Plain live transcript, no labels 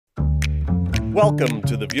Welcome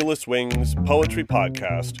to the Viewless Wings Poetry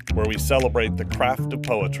Podcast, where we celebrate the craft of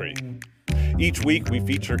poetry. Each week we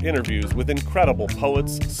feature interviews with incredible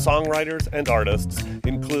poets, songwriters, and artists,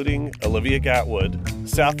 including Olivia Gatwood,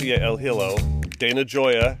 Safia El Hilo, Dana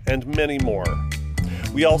Joya, and many more.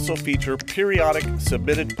 We also feature periodic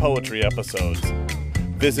submitted poetry episodes.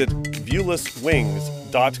 Visit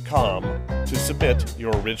viewlesswings.com to submit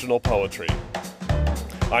your original poetry.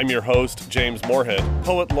 I'm your host, James Moorhead,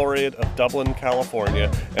 Poet Laureate of Dublin, California,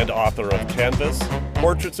 and author of Canvas,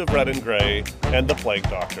 Portraits of Red and Gray, and The Plague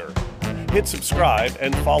Doctor. Hit subscribe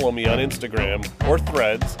and follow me on Instagram or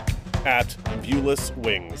Threads at Viewless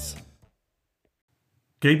Wings.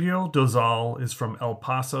 Gabriel Dozal is from El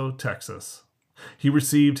Paso, Texas. He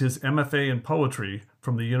received his MFA in poetry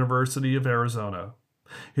from the University of Arizona.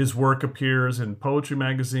 His work appears in Poetry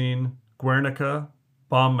Magazine, Guernica,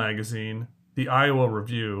 Bomb Magazine, the Iowa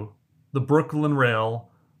Review, the Brooklyn Rail,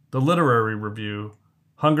 the Literary Review,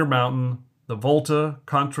 Hunger Mountain, the Volta,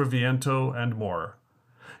 Contra Viento, and more.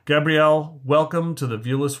 Gabriel, welcome to the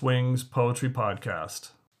Viewless Wings Poetry Podcast.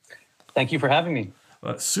 Thank you for having me.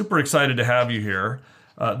 Super excited to have you here.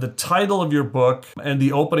 The title of your book and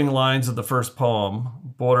the opening lines of the first poem,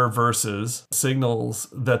 Border Verses, signals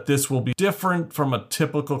that this will be different from a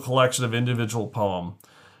typical collection of individual poem.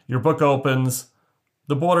 Your book opens,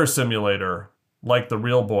 "The border simulator, like the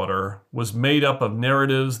real border, was made up of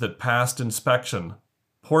narratives that passed inspection,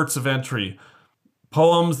 ports of entry,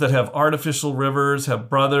 poems that have artificial rivers, have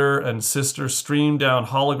brother and sister stream down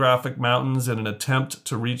holographic mountains in an attempt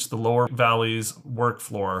to reach the lower valley's work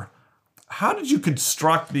floor." How did you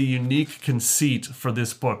construct the unique conceit for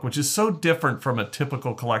this book, which is so different from a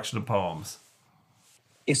typical collection of poems?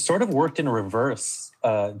 It sort of worked in reverse,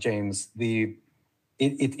 James. It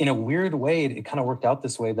in a weird way, it kind of worked out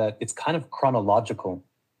this way that it's kind of chronological,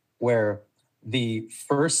 where the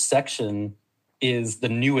first section is the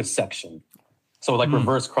newest section. So like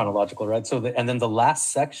reverse chronological, right? And then the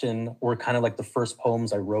last section were kind of like the first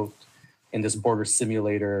poems I wrote in this border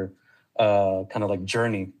simulator kind of like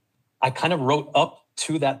journey. I kind of wrote up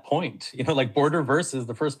to that point, like Border Verses,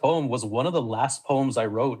 the first poem was one of the last poems I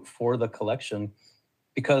wrote for the collection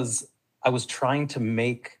because I was trying to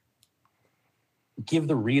give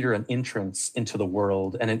the reader an entrance into the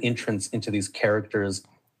world and an entrance into these characters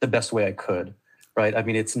the best way I could, right? I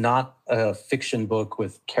mean, it's not a fiction book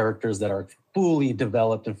with characters that are fully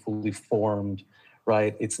developed and fully formed,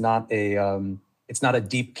 right? It's not a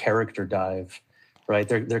deep character dive, right?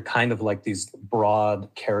 They're kind of like these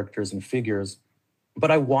broad characters and figures.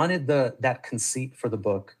 But I wanted that conceit for the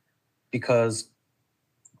book because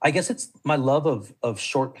I guess it's my love of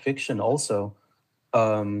short fiction also.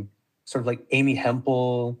 Sort of like Amy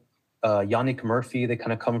Hempel, Yannick Murphy, they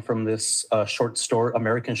kind of come from this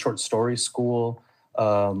American short story school,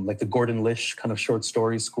 like the Gordon Lish kind of short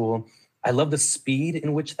story school. I love the speed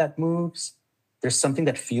in which that moves. There's something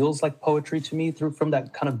that feels like poetry to me from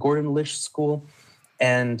that kind of Gordon Lish school.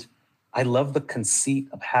 And I love the conceit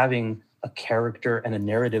of having a character and a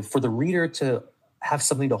narrative for the reader to have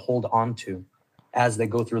something to hold on to as they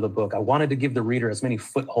go through the book. I wanted to give the reader as many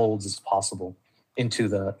footholds as possible into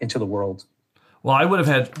the world. Well, I would have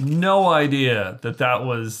had no idea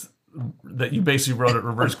that you basically wrote it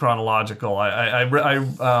reverse chronological.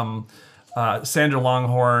 Sandra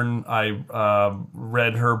Longhorn, I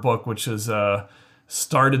read her book, which is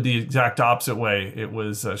started the exact opposite way. It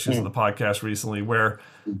was she was on the podcast recently, where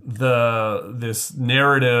this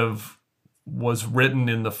narrative was written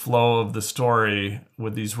in the flow of the story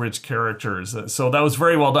with these rich characters. So that was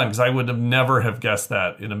very well done because I would have never have guessed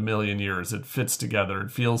that in a million years. It fits together. It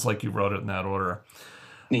feels like you wrote it in that order.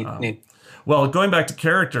 Neat. Well, going back to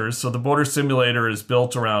characters, so the border simulator is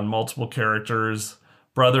built around multiple characters,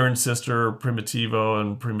 brother and sister, Primitivo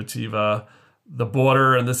and Primitiva, the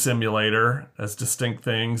border and the simulator as distinct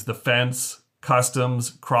things, the fence,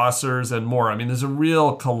 customs, crossers, and more. I mean, there's a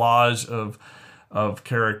real collage of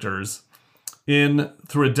characters.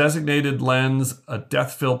 Through a designated lens, a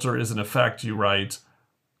depth filter is in effect, you write.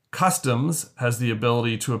 Customs has the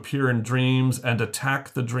ability to appear in dreams and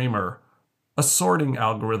attack the dreamer. A sorting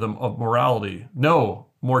algorithm of morality. No,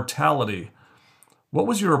 mortality. What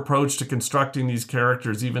was your approach to constructing these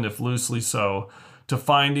characters, even if loosely so, to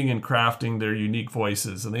finding and crafting their unique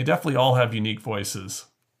voices? And they definitely all have unique voices.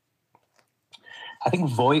 I think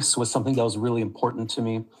voice was something that was really important to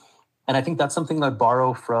me. And I think that's something I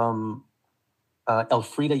borrow from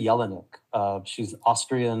Elfriede Jelinek. She's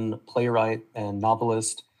Austrian playwright and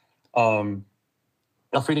novelist. Elfriede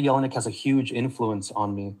Jelinek has a huge influence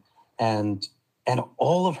on me. And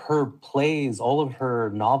all of her plays, all of her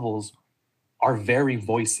novels are very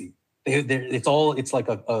voicey. It's like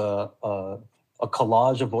a a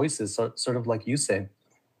collage of voices, sort of like you say.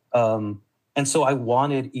 And so I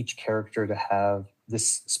wanted each character to have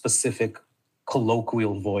this specific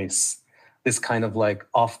colloquial voice, this kind of like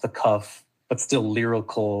off the cuff, but still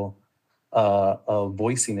lyrical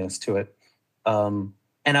voiciness to it. And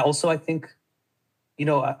I think, you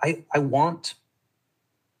know, I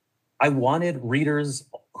wanted readers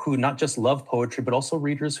who not just love poetry, but also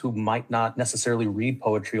readers who might not necessarily read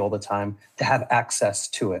poetry all the time to have access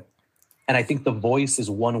to it. And I think the voice is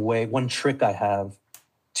one trick I have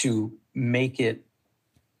to make it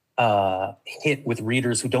hit with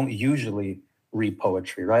readers who don't usually read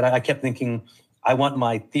poetry, right? I kept thinking, I want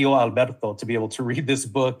my Tio Alberto to be able to read this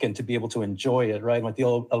book and to be able to enjoy it, right? My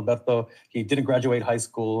Tio Alberto, he didn't graduate high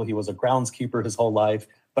school. He was a groundskeeper his whole life,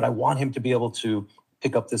 but I want him to be able to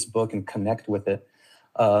pick up this book and connect with it.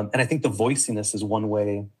 And I think the voiciness is one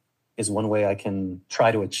way I can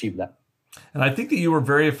try to achieve that. And I think that you were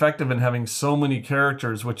very effective in having so many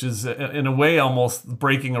characters, which is in a way almost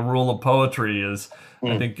breaking a rule of poetry.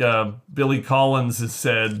 I think Billy Collins has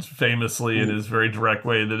said famously in his very direct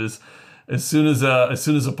way that as soon as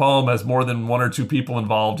a poem has more than one or two people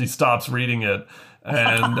involved, he stops reading it.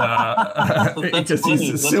 And because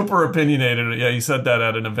he's super opinionated. Yeah, he said that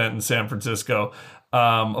at an event in San Francisco.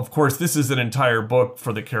 Of course, this is an entire book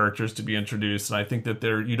for the characters to be introduced, and I think that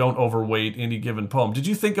you don't overweight any given poem. Did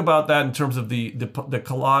you think about that in terms of the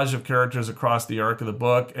collage of characters across the arc of the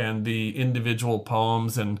book and the individual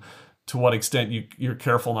poems, and to what extent you're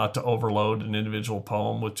careful not to overload an individual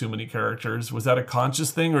poem with too many characters? Was that a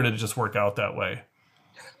conscious thing, or did it just work out that way?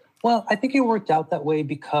 Well, I think it worked out that way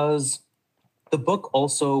because the book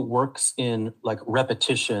also works in like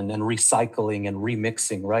repetition and recycling and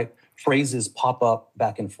remixing, right? Phrases pop up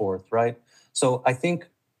back and forth, right? So I think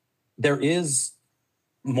there is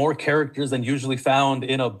more characters than usually found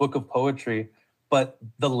in a book of poetry, but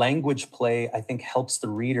the language play, I think, helps the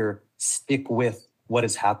reader stick with what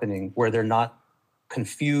is happening, where they're not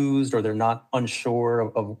confused or they're not unsure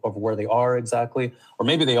of where they are exactly, or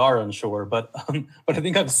maybe they are unsure, but I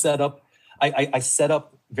think I set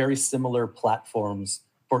up very similar platforms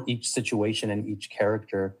for each situation and each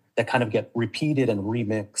character that kind of get repeated and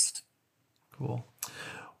remixed. Cool.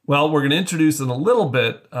 Well, we're going to introduce in a little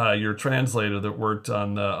bit your translator that worked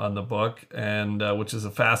on the book, and which is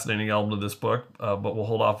a fascinating element of this book. But we'll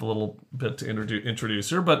hold off a little bit to introduce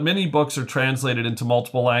her. But many books are translated into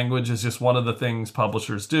multiple languages. Just one of the things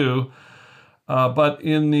publishers do. But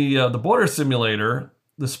in the Border Simulator,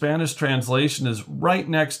 the Spanish translation is right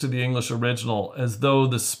next to the English original, as though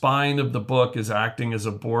the spine of the book is acting as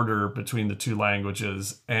a border between the two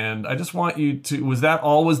languages. And I just want you to, was that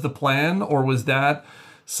always the plan, or was that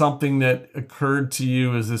something that occurred to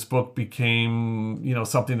you as this book became,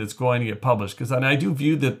 something that's going to get published? Because I do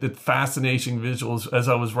view that fascinating visuals as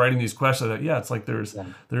I was writing these questions. I thought, it's like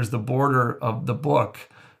there's the border of the book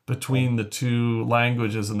between the two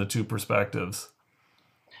languages and the two perspectives.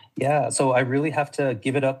 Yeah, so I really have to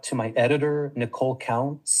give it up to my editor, Nicole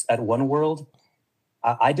Counts at One World.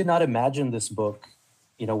 I did not imagine this book,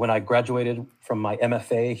 when I graduated from my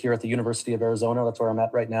MFA here at the University of Arizona. That's where I'm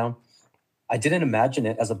at right now. I didn't imagine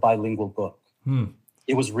it as a bilingual book.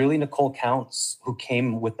 It was really Nicole Counts who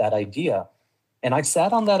came with that idea. And I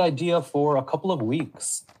sat on that idea for a couple of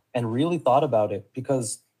weeks and really thought about it,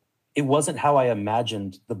 because it wasn't how I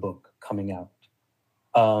imagined the book coming out.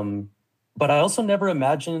 But I also never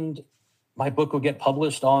imagined my book would get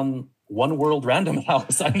published on One World Random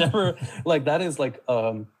House. I never, that is like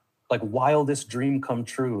wildest dream come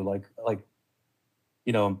true.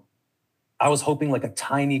 I was hoping like a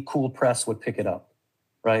tiny cool press would pick it up,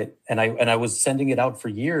 right? And I was sending it out for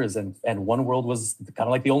years, and One World was kind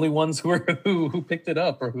of like the only ones who picked it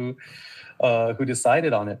up, or who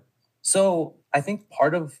decided on it. So I think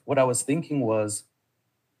part of what I was thinking was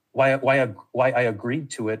why I agreed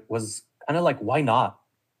to it was kind of like, why not?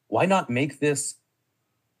 Why not make this?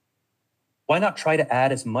 Why not try to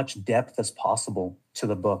add as much depth as possible to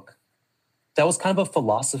the book? That was kind of a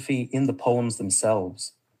philosophy in the poems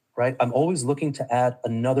themselves, right? I'm always looking to add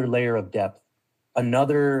another layer of depth,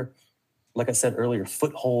 another, like I said earlier,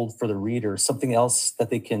 foothold for the reader, something else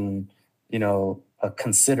that they can,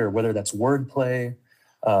 consider, whether that's wordplay,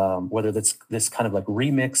 whether that's this kind of like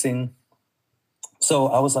remixing. So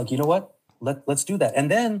I was like, you know what? Let's do that. And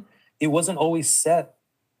then it wasn't always set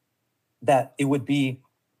that it would be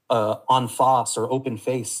en face or open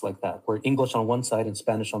face like that, where English on one side and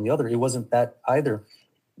Spanish on the other. It wasn't that either.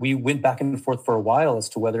 We went back and forth for a while as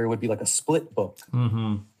to whether it would be like a split book.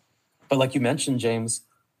 Mm-hmm. But like you mentioned, James,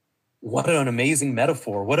 what an amazing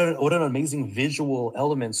metaphor. What an amazing visual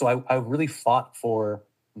element. So I really fought for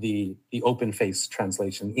the open face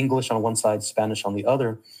translation, English on one side, Spanish on the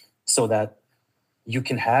other, so that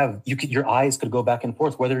your eyes could go back and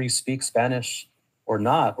forth, whether you speak Spanish or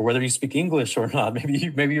not, or whether you speak English or not.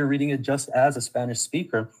 Maybe you're reading it just as a Spanish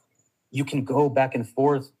speaker. You can go back and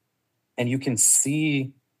forth, and you can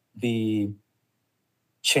see the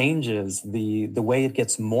changes, the way it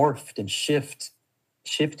gets morphed and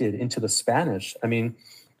shifted into the Spanish. I mean,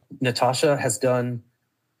 Natasha has done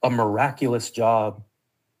a miraculous job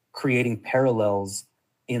creating parallels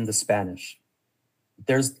in the Spanish.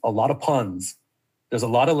 There's a lot of puns. There's a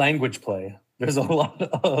lot of language play. There's a lot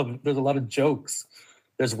of jokes.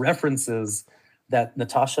 There's references that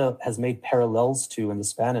Natasha has made parallels to in the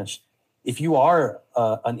Spanish. If you are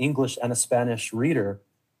an English and a Spanish reader,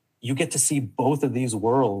 you get to see both of these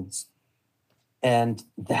worlds. And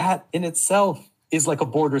that in itself is like a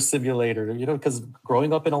border simulator, because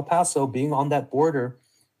growing up in El Paso, being on that border,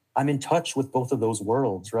 I'm in touch with both of those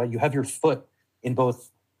worlds, right? You have your foot in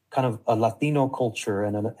both kind of a Latino culture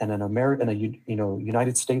and an American,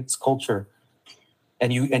 United States culture,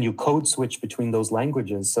 and you code switch between those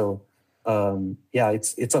languages. So I'm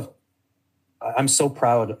so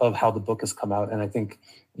proud of how the book has come out, and I think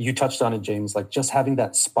you touched on it, James. Like, just having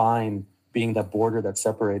that spine being that border that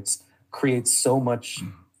separates creates so much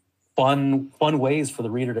fun ways for the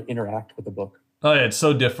reader to interact with the book. Oh yeah, it's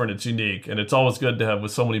so different. It's unique, and it's always good to have,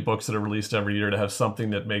 with so many books that are released every year, to have something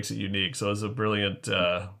that makes it unique. So it's a brilliant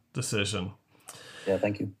decision. Yeah,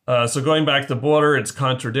 thank you. So going back to the border, its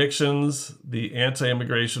contradictions, the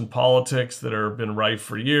anti-immigration politics that have been rife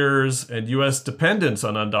for years, and U.S. dependence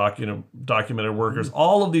on undocumented workers.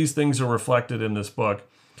 All of these things are reflected in this book.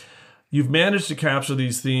 You've managed to capture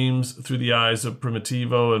these themes through the eyes of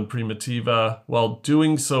Primitivo and Primitiva, while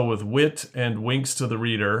doing so with wit and winks to the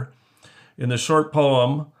reader. In the short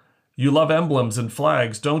poem, "You love emblems and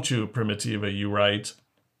flags, don't you, Primitiva?" you write.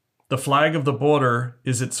 "The flag of the border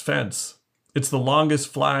is its fence. It's the longest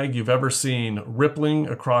flag you've ever seen, rippling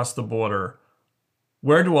across the border.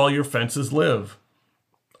 Where do all your fences live?"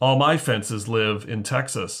 "All my fences live in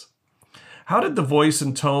Texas." How did the voice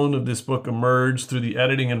and tone of this book emerge through the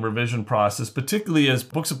editing and revision process, particularly as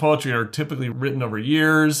books of poetry are typically written over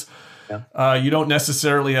years? Yeah. You don't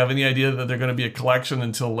necessarily have any idea that they're going to be a collection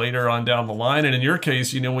until later on down the line. And in your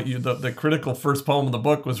case, the critical first poem of the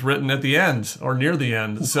book was written at the end or near the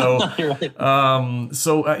end. So, right.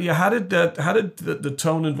 How did the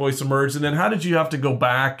tone and voice emerge? And then how did you have to go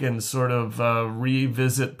back and sort of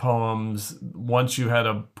revisit poems once you had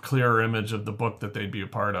a clearer image of the book that they'd be a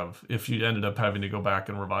part of, if you ended up having to go back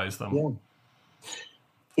and revise them?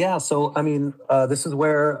 Yeah. So, I mean, this is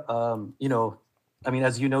where,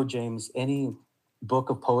 as you know, James, any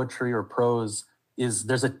book of poetry or prose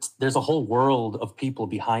there's a whole world of people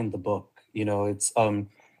behind the book. It's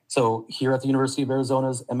so here at the University of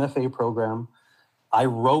Arizona's MFA program, I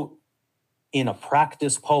wrote in a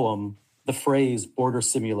practice poem the phrase border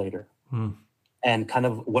simulator. And kind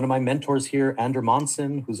of one of my mentors here, Andrew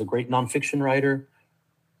Monson, who's a great nonfiction writer,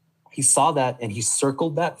 he saw that and he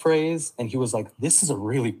circled that phrase and he was like, "This is a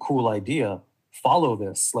really cool idea. Follow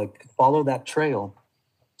this, follow that trail."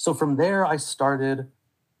 So from there, I started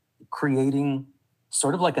creating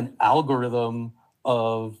sort of like an algorithm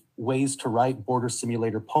of ways to write border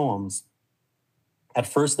simulator poems. At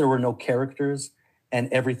first, there were no characters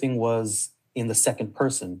and everything was in the second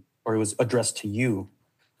person, or it was addressed to you.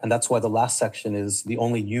 And that's why the last section is the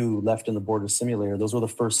only you left in the border simulator. Those were the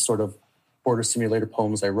first sort of border simulator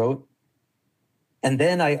poems I wrote. And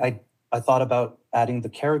then I thought about adding the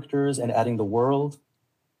characters and adding the world.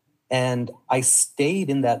 And I stayed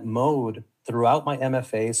in that mode throughout my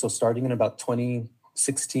MFA. So starting in about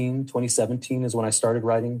 2016, 2017 is when I started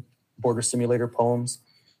writing border simulator poems.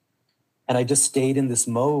 And I just stayed in this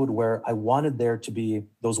mode where I wanted there to be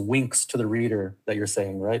those winks to the reader that you're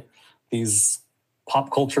saying, right? These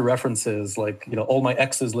pop culture references, all my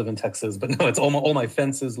exes live in Texas, but no, it's all my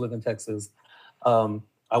fences live in Texas.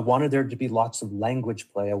 I wanted there to be lots of language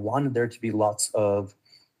play. I wanted there to be lots of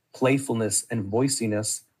playfulness and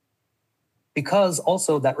voiciness, because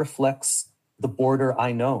also that reflects the border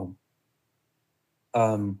I know.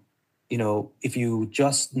 If you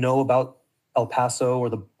just know about El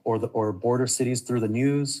Paso or border cities through the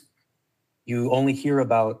news, you only hear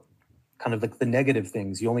about kind of the negative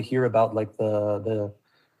things. You only hear about the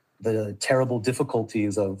terrible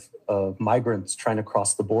difficulties of migrants trying to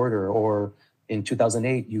cross the border. Or in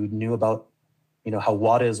 2008, you knew about how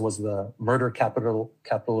Juarez was the murder capital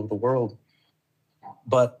of the world.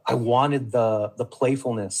 But I wanted the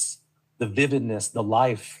playfulness, the vividness, the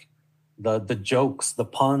life, the jokes, the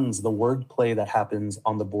puns, the wordplay that happens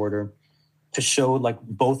on the border to show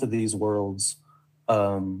both of these worlds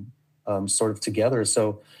sort of together.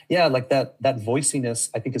 So yeah, like that voiciness,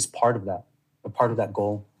 I think, is part of that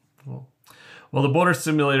goal. Cool. Well, the border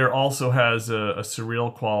simulator also has a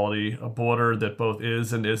surreal quality, a border that both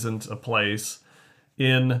is and isn't a place.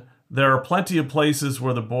 There are plenty of places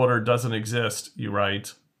where the border doesn't exist, you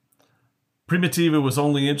write. Primitiva was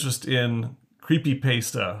only interested in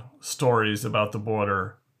creepypasta stories about the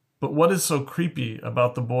border. But what is so creepy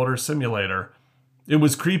about the border simulator? It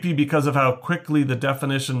was creepy because of how quickly the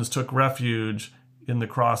definitions took refuge in the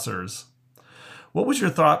crossers. What was your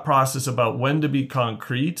thought process about when to be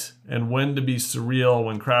concrete and when to be surreal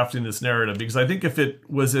when crafting this narrative? Because I think if it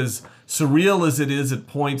was as surreal as it is at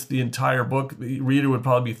points the entire book, the reader would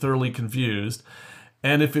probably be thoroughly confused.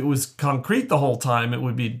 And if it was concrete the whole time, it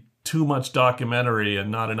would be too much documentary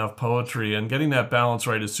and not enough poetry. And getting that balance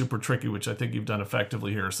right is super tricky, which I think you've done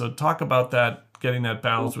effectively here. So talk about that, getting that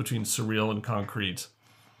balance between surreal and concrete.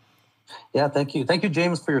 Yeah, thank you,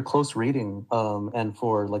 James, for your close reading, and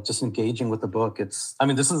for like just engaging with the book. This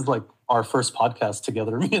is like our first podcast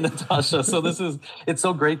together, me and Natasha. So it's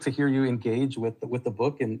so great to hear you engage with the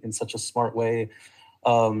book in such a smart way.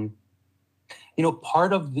 Part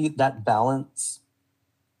of that balance,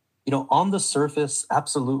 on the surface,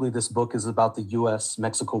 absolutely, this book is about the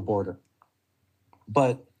U.S.-Mexico border.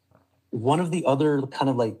 But one of the other kind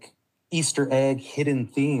of like Easter egg hidden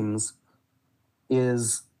themes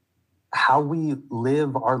is how we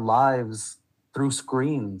live our lives through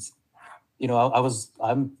screens.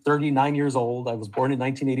 I'm 39 years old. I was born in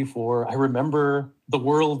 1984. I remember the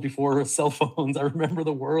world before cell phones. I remember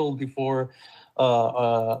the world before,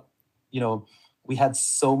 we had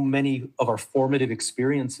so many of our formative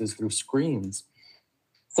experiences through screens.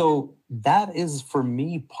 So that is, for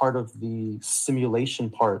me, part of the simulation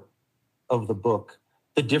part of the book.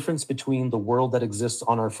 The difference between the world that exists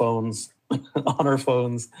on our phones,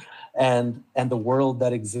 and the world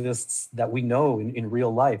that exists that we know in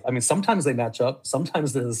real life. I mean, sometimes they match up,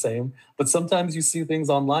 sometimes they're the same, but sometimes you see things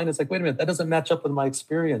online, it's like, wait a minute, that doesn't match up with my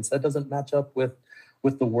experience. That doesn't match up with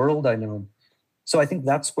the world I know. So I think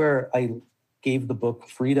that's where I gave the book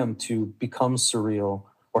freedom to become surreal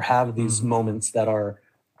or have these moments that are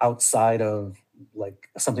outside of like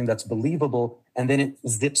something that's believable. And then it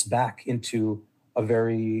zips back into a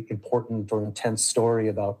very important or intense story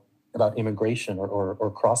about immigration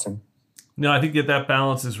or crossing. No, I think that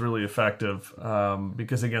balance is really effective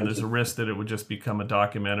because, again, there's a risk that it would just become a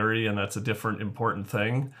documentary, and that's a different important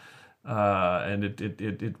thing. And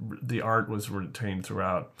the art was retained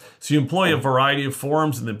throughout. So you employ a variety of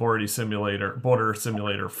forms in the border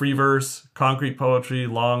simulator: free verse, concrete poetry,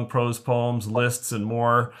 long prose poems, lists, and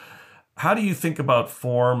more. How do you think about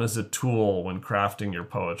form as a tool when crafting your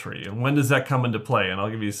poetry, and when does that come into play? And I'll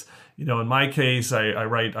give you, in my case,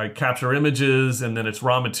 I capture images, and then it's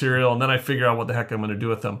raw material, and then I figure out what the heck I'm going to do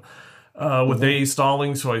with them. With A.E.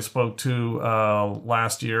 Stallings, who I spoke to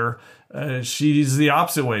last year, she's the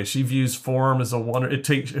opposite way. She views form as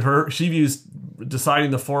she views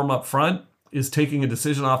deciding the form up front is taking a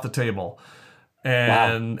decision off the table,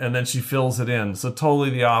 and then she fills it in. So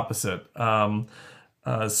totally the opposite.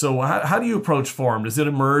 So how do you approach form? Does it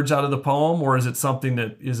emerge out of the poem, or is it something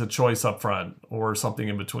that is a choice up front, or something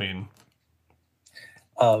in between?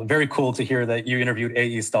 Very cool to hear that you interviewed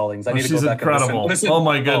A.E. Stallings. I need to go back incredible. And listen. Oh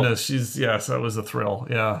my goodness. That was a thrill.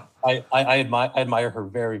 Yeah. I admire her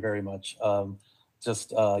very, very much. So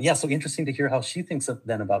interesting to hear how she thinks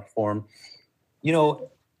then about form.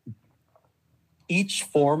 Each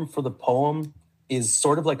form for the poem is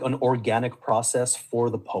sort of like an organic process for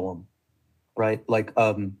the poem, right? Like,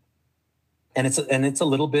 and it's a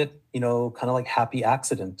little bit, kind of like happy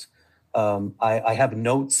accident. I have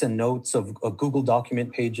notes and notes of Google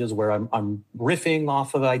document pages where I'm riffing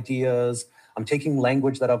off of ideas. I'm taking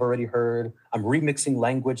language that I've already heard. I'm remixing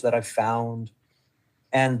language that I've found.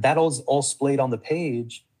 And that all splayed on the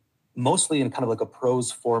page, mostly in kind of like a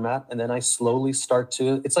prose format. And then I slowly start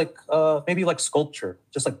to, it's like maybe like sculpture,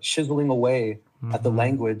 just like chiseling away at the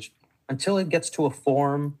language until it gets to a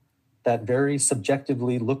form that very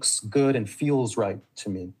subjectively looks good and feels right to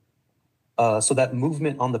me. So that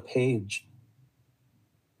movement on the page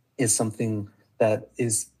is something that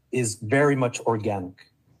is very much organic.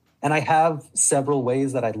 And I have several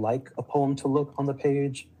ways that I'd like a poem to look on the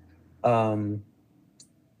page.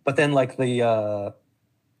 But then like that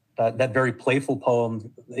very playful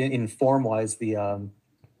poem in form-wise, the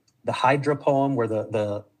Hydra poem where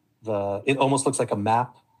the it almost looks like a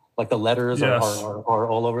map, like the letters are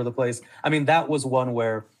all over the place. I mean, that was one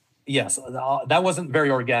where, yes, that wasn't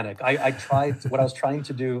very organic. I tried, what I was trying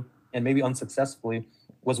to do, and maybe unsuccessfully,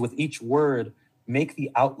 was with each word, make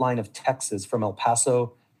the outline of Texas from El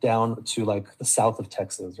Paso down to like the south of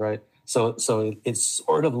Texas, right? So it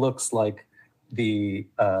sort of looks like the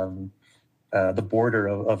border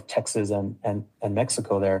of Texas and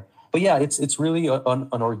Mexico there. But yeah, it's really an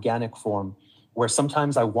organic form where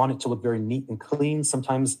sometimes I want it to look very neat and clean.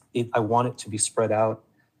 Sometimes I want it to be spread out.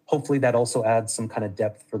 Hopefully that also adds some kind of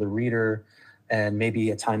depth for the reader, and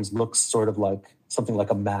maybe at times looks sort of like something like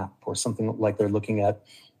a map or something like they're looking at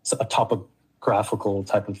a topographical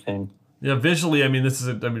type of thing. Yeah, visually, I mean,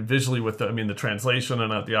 visually with the translation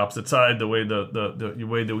and at the opposite side, the way the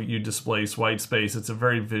way that you displace white space, it's a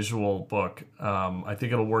very visual book. I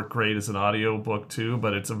think it'll work great as an audio book too,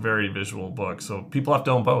 but it's a very visual book, so people have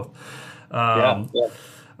to own both.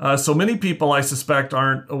 So many people, I suspect,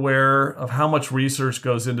 aren't aware of how much research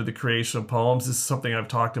goes into the creation of poems. This is something I've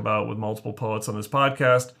talked about with multiple poets on this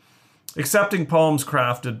podcast. Accepting poems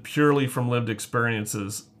crafted purely from lived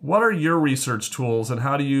experiences. What are your research tools, and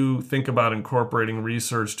how do you think about incorporating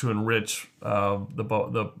research to enrich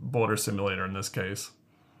the border simulator in this case?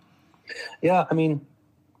 Yeah, I mean,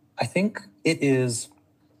 I think it is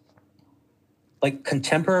like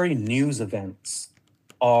contemporary news events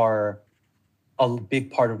are a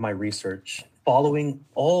big part of my research, following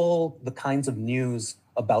all the kinds of news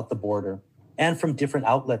about the border and from different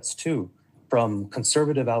outlets too. From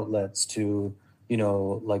conservative outlets to,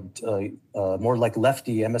 more like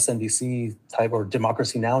lefty MSNBC type or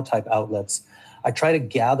Democracy Now! Type outlets. I try to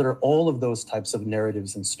gather all of those types of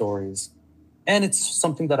narratives and stories. And it's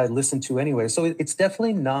something that I listen to anyway. So it's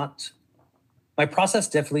definitely not, my process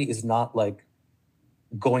definitely is not like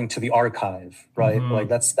going to the archive, right? Mm-hmm. Like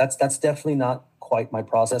that's definitely not quite my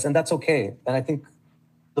process. And that's okay. And I think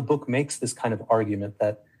the book makes this kind of argument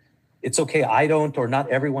that it's okay. I don't, or not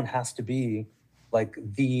everyone has to be like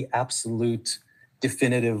the absolute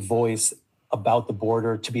definitive voice about the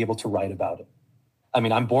border to be able to write about it. I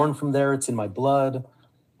mean, I'm born from there. It's in my blood.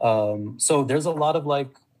 So there's a lot of like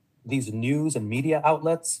these news and media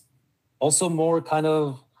outlets, also more kind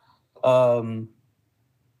of, how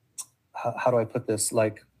do I put this?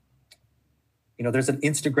 Like, there's an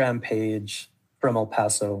Instagram page from El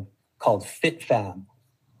Paso called Fit Fam.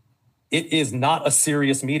 It is not a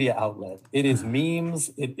serious media outlet. It is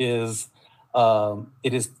memes. It is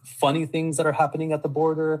funny things that are happening at the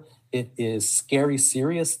border. It is scary,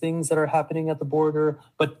 serious things that are happening at the border,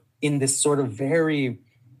 but in this sort of very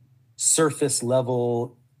surface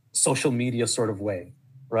level social media sort of way,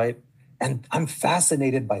 right? And I'm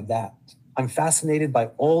fascinated by that. I'm fascinated by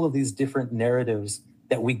all of these different narratives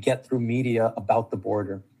that we get through media about the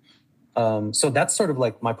border. So that's sort of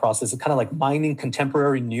like my process. It's kind of like mining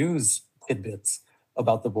contemporary news tidbits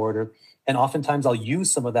about the border. And oftentimes I'll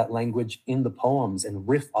use some of that language in the poems and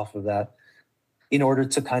riff off of that in order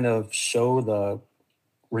to kind of show the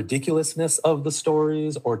ridiculousness of the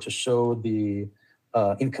stories, or to show the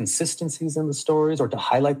inconsistencies in the stories, or to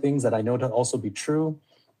highlight things that I know to also be true.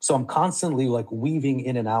 So I'm constantly like weaving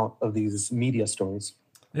in and out of these media stories.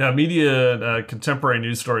 Yeah, contemporary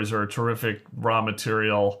news stories are a terrific raw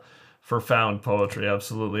material for found poetry.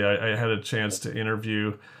 Absolutely. I had a chance to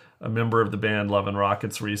interview a member of the band Love and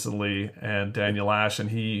Rockets recently, and Daniel Ash, and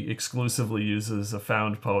he exclusively uses a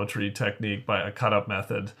found poetry technique by a cut-up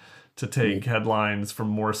method to take headlines from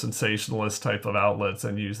more sensationalist type of outlets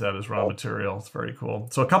and use that as raw material. It's very cool.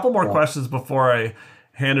 So a couple more questions before I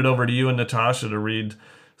hand it over to you and Natasha to read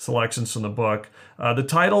selections from the book. The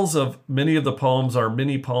titles of many of the poems are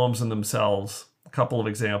mini poems in themselves. A couple of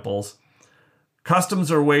examples.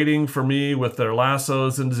 Customs are waiting for me with their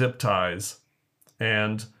lassos and zip ties.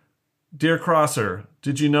 And Dear Crosser,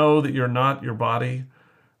 did you know that you're not your body?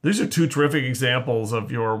 These are two terrific examples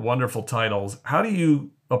of your wonderful titles. How do you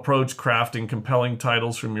approach crafting compelling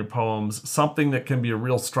titles from your poems? Something that can be a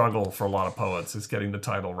real struggle for a lot of poets is getting the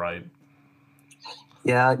title right.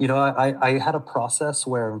 Yeah, I had a process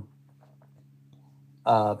where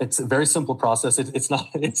it's a very simple process. It's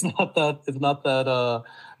not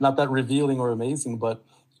that revealing or amazing, but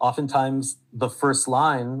oftentimes the first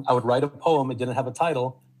line, I would write a poem, it didn't have a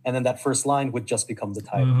title, and then that first line would just become the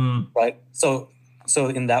title, right? So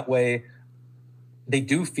in that way, they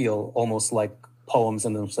do feel almost like poems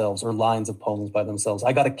in themselves, or lines of poems by themselves.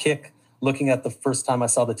 I got a kick looking at the first time I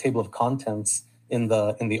saw the table of contents in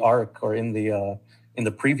the arc, or in the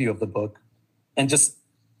preview of the book, and just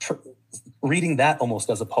reading that almost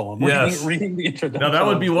as a poem. Yes. Reading the introduction. Now that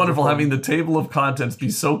would be wonderful, having the table of contents be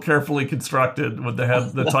so carefully constructed with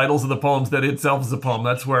the titles of the poems that itself is a poem.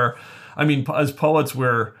 That's where, I mean, as poets,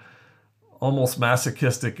 we're almost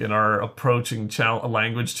masochistic in our approaching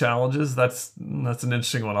language challenges. That's an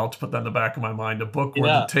interesting one. I'll have to put that in the back of my mind. A book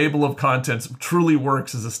where the table of contents truly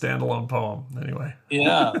works as a standalone poem. Anyway.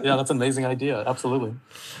 Yeah, that's an amazing idea. Absolutely.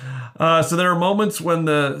 So there are moments when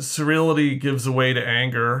the surreality gives way to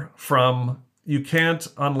anger. From "You can't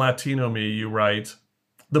un-Latino me," you write,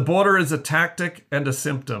 "The border is a tactic and a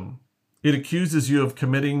symptom. It accuses you of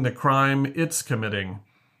committing the crime it's committing.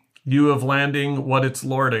 You of landing what it's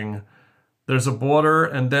lording. There's a border,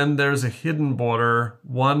 and then there's a hidden border,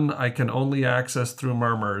 one I can only access through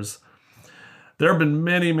murmurs." There have been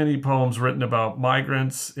many, many poems written about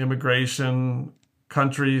migrants, immigration,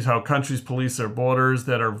 countries, how countries police their borders,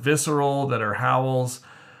 that are visceral, that are howls.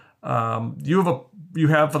 You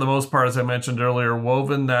have, for the most part, as I mentioned earlier,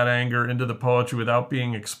 woven that anger into the poetry without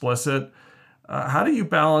being explicit. How do you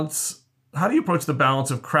approach the balance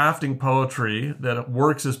of crafting poetry that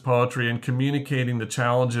works as poetry and communicating the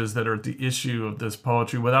challenges that are at the issue of this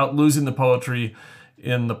poetry without losing the poetry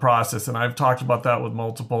in the process? And I've talked about that with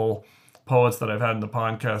multiple poets that I've had in the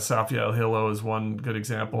podcast. Safia El-Hilo is one good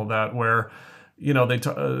example of that, where, they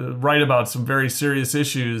write about some very serious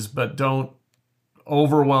issues, but don't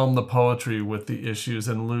overwhelm the poetry with the issues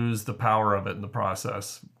and lose the power of it in the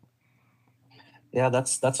process. Yeah,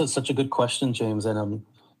 that's such a good question, James. And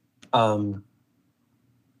I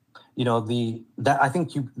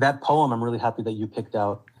think that poem, I'm really happy that you picked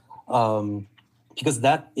out, because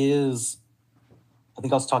that is, I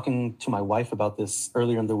think I was talking to my wife about this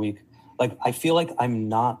earlier in the week. Like, I feel like I'm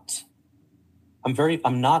not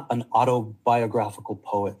an autobiographical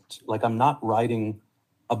poet. Like, I'm not writing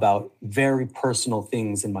about very personal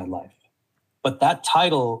things in my life. But that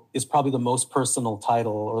title is probably the most personal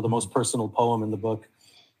title, or the most personal poem in the book,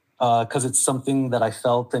 because it's something that I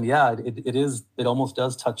felt. And yeah, it almost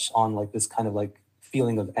does touch on like this kind of like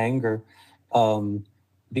feeling of anger,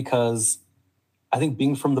 because I think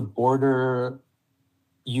being from the border,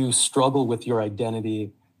 you struggle with your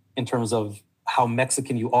identity in terms of how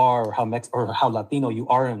Mexican you are, or how Latino you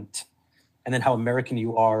aren't, and then how American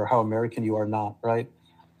you are, or how American you are not, right?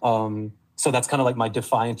 So that's kind of like my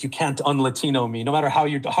defiant. You can't un-Latino me, no matter how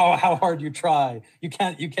hard you try. You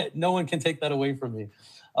can't. No one can take that away from me.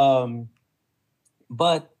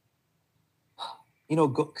 But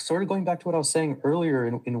sort of going back to what I was saying earlier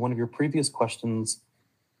in one of your previous questions,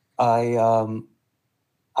 I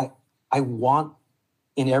want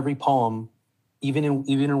in every poem, even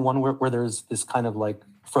in one where there's this kind of like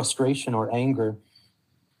frustration or anger,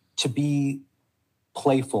 to be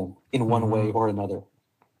playful in one way or another.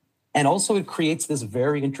 And also it creates this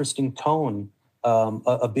very interesting tone.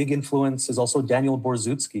 A big influence is also Daniel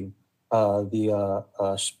Borzutsky, the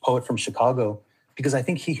poet from Chicago, because I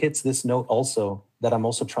think he hits this note also that I'm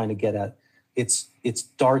also trying to get at. It's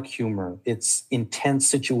dark humor. It's intense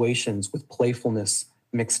situations with playfulness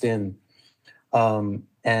mixed in.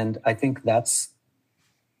 And I think that's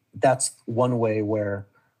one way where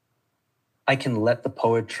I can let the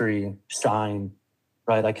poetry shine,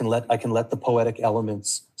 right? I can let the poetic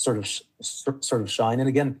elements sort of shine. And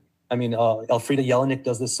again, I mean, Elfriede Jelinek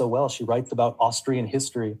does this so well. She writes about Austrian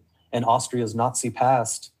history and Austria's Nazi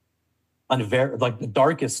past on like the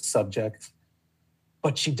darkest subject,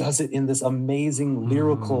 but she does it in this amazing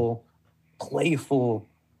lyrical, playful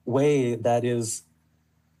way that is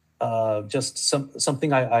just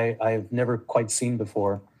something I've never quite seen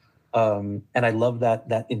before. And I love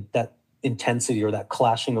that intensity, or that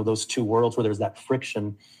clashing of those two worlds where there's that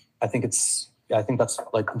friction. I think that's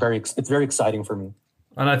like it's very exciting for me.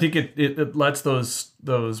 And I think it lets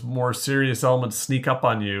those more serious elements sneak up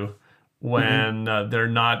on you when they're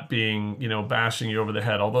not being, bashing you over the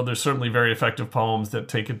head. Although there's certainly very effective poems that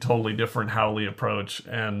take a totally different Howley approach,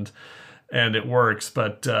 and it works.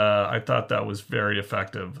 But I thought that was very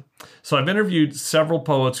effective. So I've interviewed several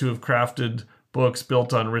poets who have crafted books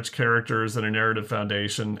built on rich characters and a narrative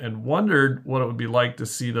foundation, and wondered what it would be like to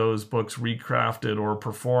see those books recrafted or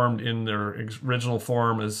performed in their original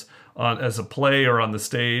form as a play or on the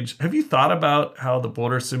stage. Have you thought about how the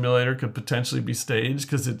Border Simulator could potentially be staged?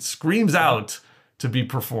 Because it screams out to be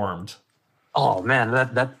performed. Oh man,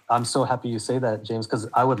 that I'm so happy you say that, James, because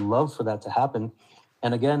I would love for that to happen.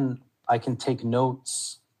 And again, I can take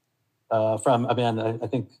notes I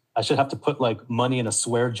think I should have to put like money in a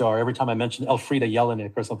swear jar every time I mention Elfriede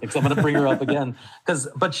Jelinek or something. So I'm going to bring her up again,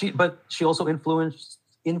 but she also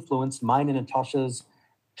influenced mine and Natasha's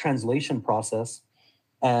translation process.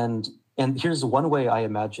 And here's one way I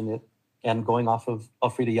imagine it. And going off of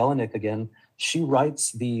Elfriede Jelinek again, she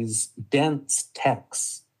writes these dense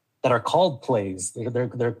texts that are called plays.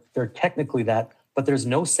 They're technically that, but there's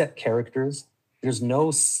no set characters. There's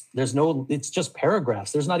no, it's just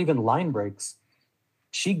paragraphs. There's not even line breaks.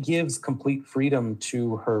 She gives complete freedom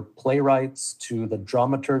to her playwrights, to the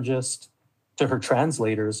dramaturgist, to her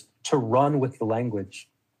translators to run with the language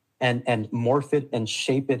and morph it and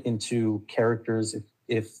shape it into characters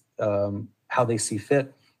if how they see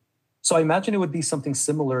fit. So I imagine it would be something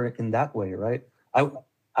similar in that way, right?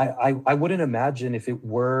 I wouldn't imagine if it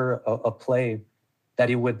were a play that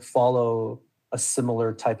it would follow a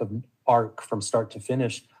similar type of arc from start to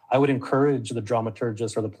finish. I would encourage the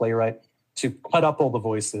dramaturgist or the playwright to cut up all the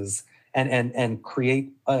voices and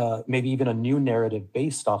create maybe even a new narrative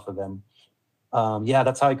based off of them. Yeah,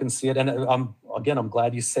 that's how I can see it. And I'm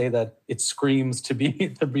glad you say that it screams to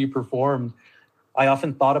be performed. I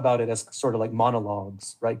often thought about it as sort of like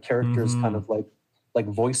monologues, right? Characters kind of like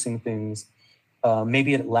voicing things.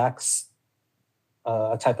 Maybe it lacks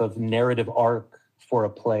a type of narrative arc for a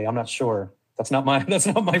play. I'm not sure. That's not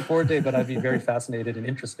my forte, but I'd be very fascinated and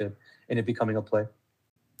interested in it becoming a play.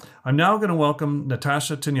 I'm now going to welcome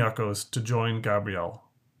Natasha Tiniakos to join Gabriel.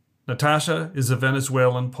 Natasha is a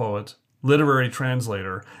Venezuelan poet, literary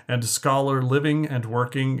translator, and scholar living and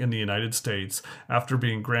working in the United States after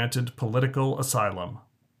being granted political asylum.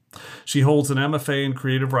 She holds an MFA in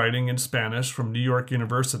creative writing in Spanish from New York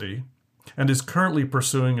University and is currently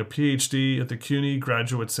pursuing a PhD at the CUNY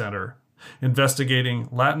Graduate Center, investigating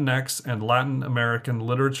Latinx and Latin American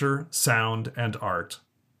literature, sound, and art.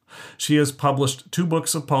 She has published 2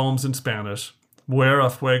 books of poems in Spanish, Mujer a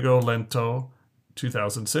Fuego Lento,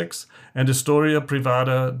 2006, and Historia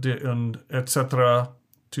Privada de un etc.,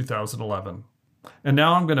 2011. And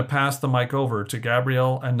now I'm going to pass the mic over to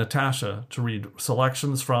Gabriel and Natasha to read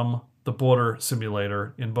selections from The Border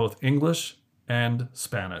Simulator in both English and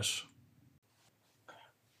Spanish.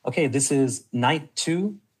 Okay, this is Night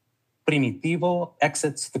 2, Primitivo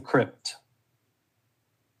Exits the Crypt.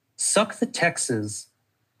 Suck the Texas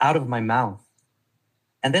out of my mouth,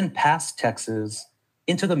 and then pass Texas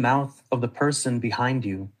into the mouth of the person behind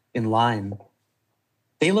you in line.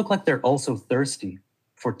 They look like they're also thirsty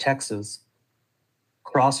for Texas.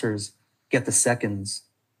 Crossers get the seconds.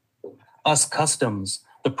 Us customs,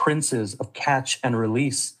 the princes of catch and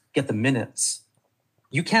release, get the minutes.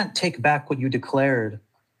 You can't take back what you declared,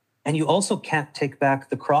 and you also can't take back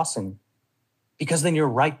the crossing, because then you're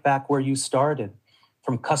right back where you started.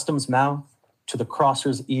 From customs mouth to the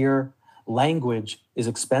crosser's ear, language is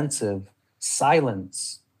expensive.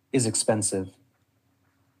 Silence is expensive.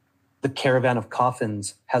 The caravan of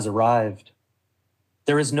coffins has arrived.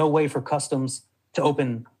 There is no way for customs to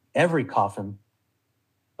open every coffin,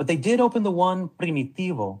 but they did open the one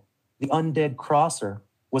Primitivo, the undead crosser,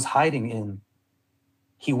 was hiding in.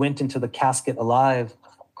 He went into the casket alive,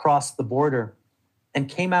 crossed the border, and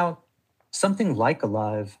came out something like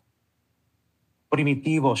alive.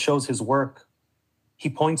 Primitivo shows his work. He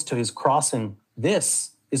points to his crossing.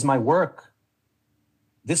 This is my work.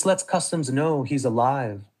 This lets customs know he's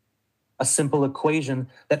alive. A simple equation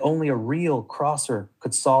that only a real crosser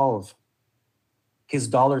could solve. His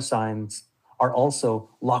dollar signs are also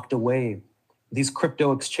locked away. These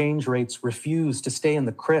crypto exchange rates refuse to stay in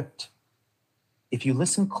the crypt. If you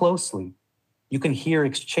listen closely, you can hear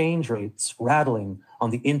exchange rates rattling on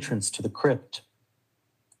the entrance to the crypt.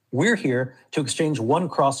 We're here to exchange one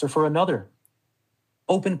crosser for another.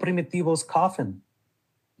 Open Primitivo's coffin.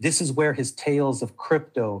 This is where his tales of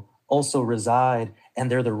crypto also reside, and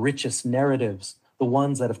they're the richest narratives, the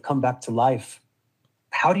ones that have come back to life.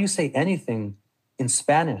 How do you say anything in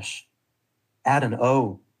Spanish? Add an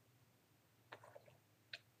O.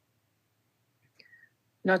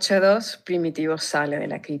 Noche 2, Primitivo sale de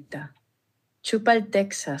la cripta. Chupa el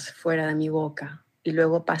Texas fuera de mi boca y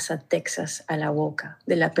luego pasa Texas a la boca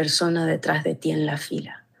de la persona detrás de ti en la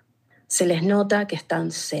fila. Se les nota que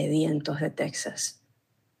están sedientos de Texas.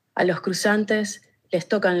 A los cruzantes les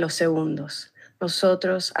tocan los segundos.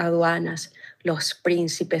 Nosotros, aduanas, los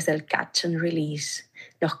príncipes del catch and release,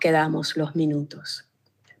 nos quedamos los minutos.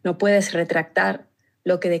 No puedes retractar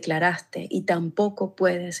lo que declaraste y tampoco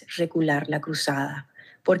puedes recular la cruzada,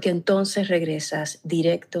 porque entonces regresas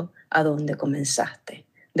directo a donde comenzaste,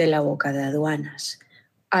 de la boca de aduanas.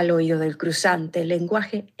 Al oído del cruzante, el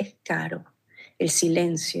lenguaje es caro, el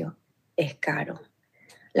silencio es caro.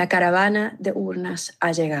 La caravana de urnas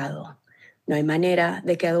ha llegado. No hay manera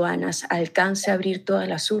de que aduanas alcance a abrir todas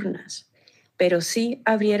las urnas, pero sí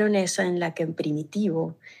abrieron esa en la que en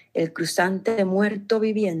Primitivo el cruzante muerto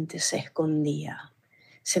viviente se escondía.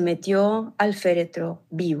 Se metió al féretro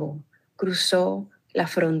vivo, cruzó la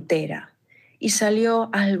frontera y salió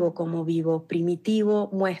algo como vivo. Primitivo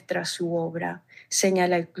muestra su obra,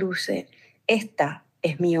 señala el cruce. Esta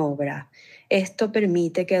es mi obra. Esto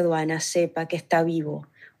permite que Aduana sepa que está vivo,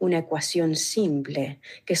 una ecuación simple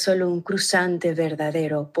que solo un cruzante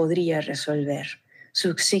verdadero podría resolver.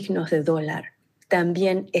 Sus signos de dólar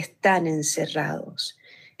también están encerrados.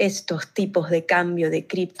 Estos tipos de cambio de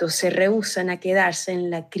cripto se rehúsan a quedarse en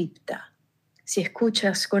la cripta. Si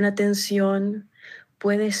escuchas con atención,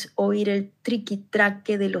 puedes oír el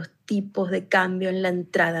triqui-traque de los tipos de cambio en la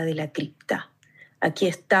entrada de la cripta. Aquí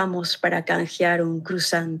estamos para canjear un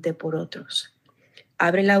cruzante por otros.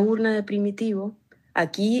 Abre la urna de Primitivo.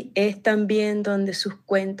 Aquí es también donde sus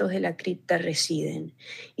cuentos de la cripta residen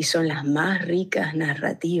y son las más ricas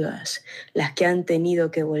narrativas las que han tenido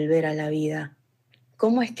que volver a la vida.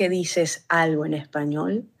 ¿Cómo es que dices algo en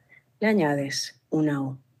español? Le añades una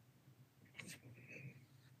O.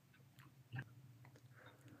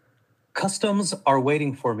 Customs are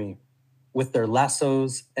waiting for me with their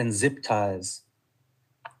lassos and zip ties.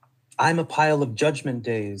 I'm a pile of judgment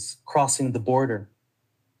days crossing the border.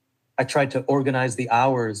 I tried to organize the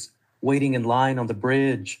hours waiting in line on the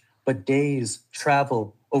bridge, but days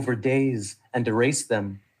travel over days and erase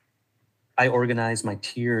them. I organize my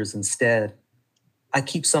tears instead. I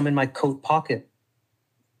keep some in my coat pocket.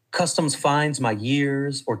 Customs finds my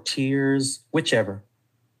years or tears, whichever.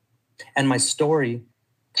 And my story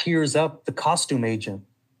tears up the costume agent.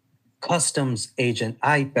 Customs agent,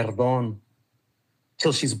 ay, perdón,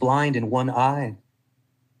 till she's blind in one eye.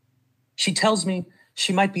 She tells me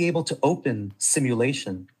she might be able to open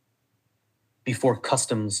simulation. Before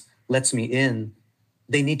customs lets me in,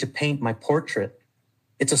 they need to paint my portrait.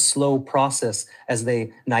 It's a slow process as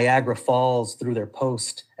they Niagara Falls through their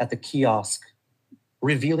post at the kiosk,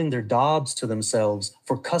 revealing their daubs to themselves,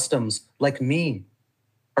 for customs, like me,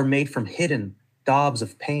 are made from hidden daubs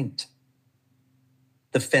of paint.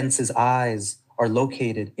 The fence's eyes are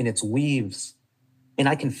located in its weaves, and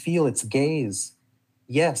I can feel its gaze.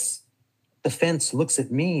 Yes, the fence looks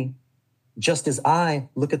at me just as I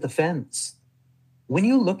look at the fence. When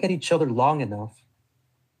you look at each other long enough,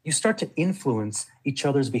 you start to influence each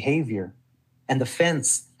other's behavior, and the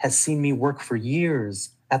fence has seen me work for years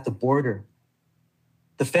at the border.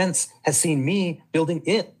 The fence has seen me building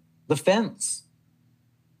it, the fence.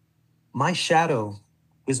 My shadow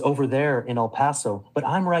is over there in El Paso, but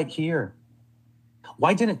I'm right here.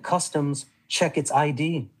 Why didn't customs check its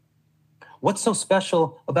ID? What's so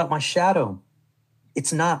special about my shadow?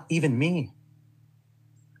 It's not even me.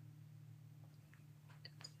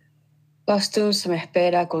 Customs me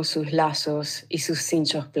espera con sus lazos y sus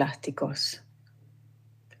cinchos plásticos.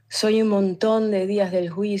 Soy un montón de días del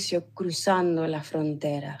juicio cruzando la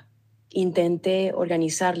frontera. Intenté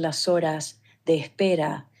organizar las horas de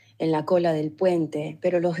espera en la cola del puente,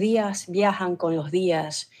 pero los días viajan con los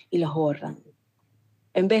días y los borran.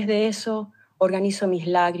 En vez de eso, organizo mis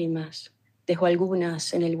lágrimas, dejo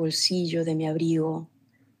algunas en el bolsillo de mi abrigo.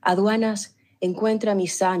 Aduanas encuentra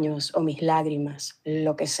mis años o mis lágrimas,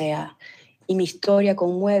 lo que sea, y mi historia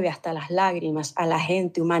conmueve hasta las lágrimas a la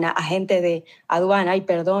gente humana, a gente de aduana, ay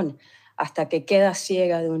perdón, hasta que queda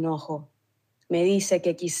ciega de un ojo. Me dice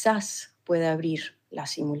que quizás pueda abrir la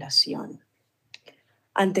simulación.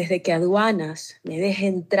 Antes de que aduanas me deje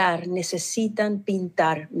entrar, necesitan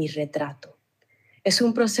pintar mi retrato. Es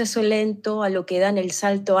un proceso lento a lo que dan el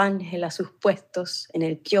salto ángel a sus puestos en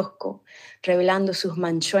el kiosco, revelando sus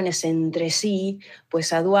manchones entre sí,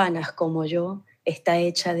 pues aduanas como yo está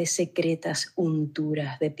hecha de secretas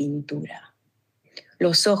unturas de pintura.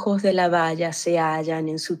 Los ojos de la valla se hallan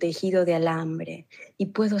en su tejido de alambre y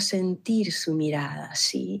puedo sentir su mirada,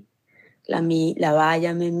 sí. La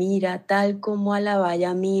valla me mira tal como a la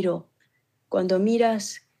valla miro. Cuando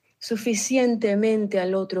miras suficientemente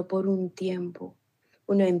al otro por un tiempo,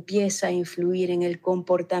 uno empieza a influir en el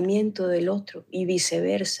comportamiento del otro y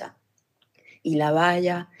viceversa. Y la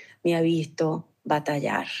valla me ha visto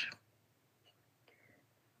batallar.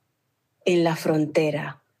 En la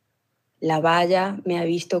frontera, la valla me ha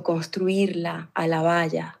visto construirla a la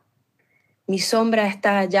valla. Mi sombra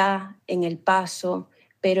está allá en el paso,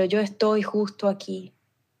 pero yo estoy justo aquí.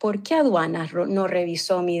 ¿Por qué aduanas no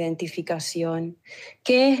revisó mi identificación?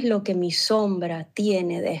 ¿Qué es lo que mi sombra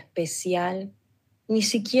tiene de especial? Ni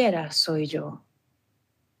siquiera soy yo.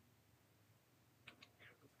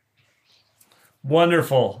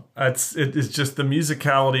 Wonderful. It is just the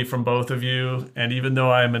musicality from both of you. And even though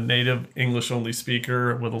I am a native English only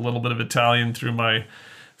speaker with a little bit of Italian through my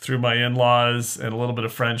in-laws and a little bit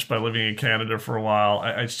of French by living in Canada for a while,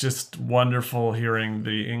 it's just wonderful hearing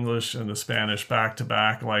the English and the Spanish back to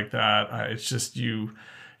back like that. It's just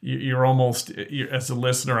you're almost, as a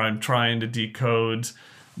listener, I'm trying to decode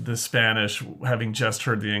the Spanish, having just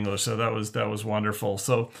heard the English. So that was wonderful.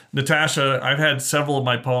 So Natasha, I've had several of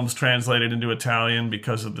my poems translated into Italian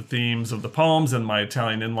because of the themes of the poems, and my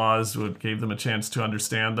Italian in-laws gave them a chance to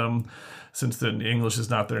understand them, since the English is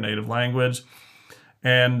not their native language.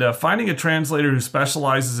 And finding a translator who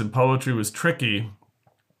specializes in poetry was tricky,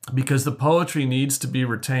 because the poetry needs to be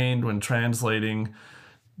retained when translating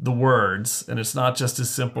the words, and it's not just as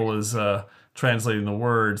simple as translating the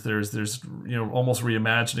words. There's almost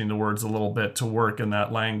reimagining the words a little bit to work in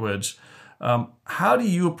that language. How do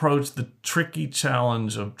you approach the tricky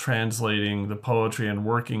challenge of translating the poetry and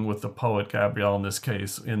working with the poet, Gabriel, in this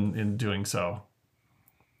case, in doing so?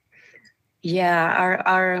 Yeah,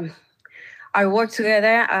 our work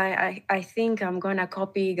together, I think I'm gonna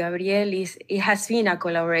copy Gabriel. It has been a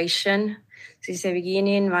collaboration since the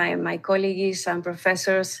beginning. My colleagues and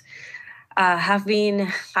professors have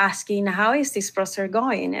been asking, how is this process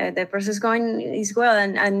going? The process going is well,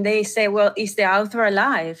 and they say, well, is the author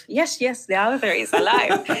alive? Yes, the author is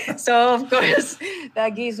alive. So of course,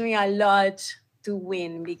 that gives me a lot to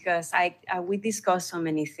win, because we discussed so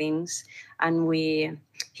many things, and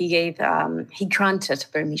he granted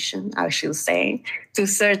permission, I should say, to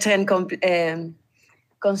certain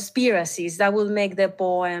conspiracies that will make the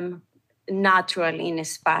poem natural in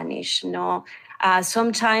Spanish. No,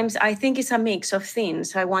 sometimes I think it's a mix of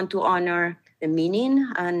things. I want to honor the meaning,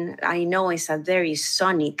 and I know it's a very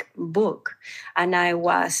sonic book, and I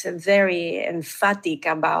was very emphatic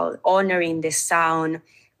about honoring the sound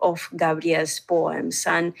of Gabriel's poems.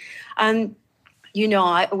 And we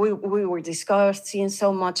were discussing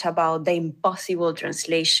so much about the impossible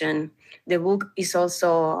translation. The book is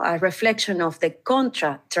also a reflection of the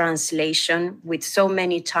contra translation, with so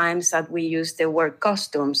many times that we use the word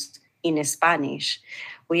costumes in Spanish.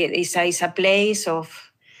 It's a place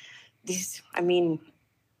of this,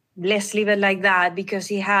 let's leave it like that, because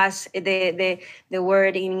it has the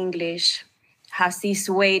word in English has this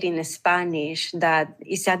weight in Spanish that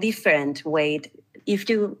is a different weight. If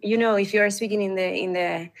you are speaking in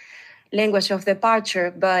the language of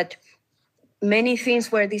departure, but many things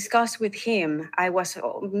were discussed with him. I was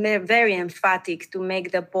very emphatic to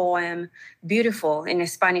make the poem beautiful in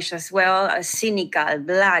Spanish as well, cynical,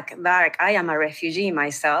 black, dark. I am a refugee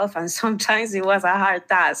myself, and sometimes it was a hard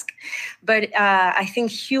task. But I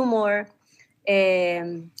think humor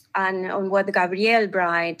and on what Gabriel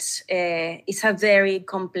writes, it's a very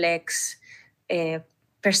complex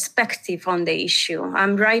perspective on the issue.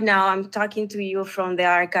 Right now I'm talking to you from the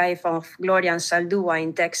archive of Gloria Saldúa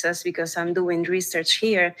in Texas, because I'm doing research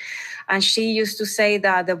here. And she used to say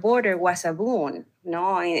that the border was a boon.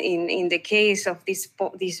 No, in the case of this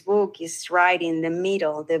book is right in the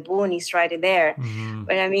middle. The boon is right there. Mm-hmm.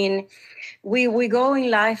 But we go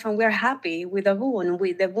in life and we're happy with the boon.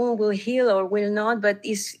 The boon will heal or will not, but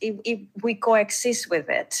we coexist with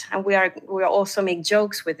it, and we also make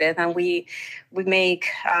jokes with it, and we make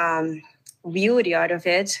beauty out of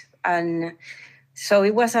it. And so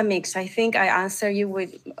it was a mix. I think I answer you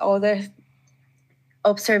with other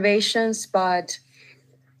observations, but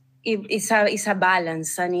it's a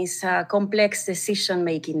balance, and it's a complex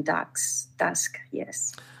decision-making task.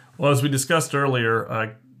 Yes. Well, as we discussed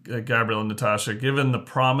earlier, Gabriel and Natasha, given the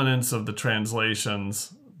prominence of the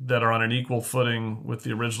translations that are on an equal footing with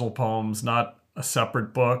the original poems, not a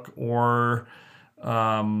separate book, or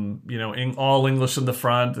all English in the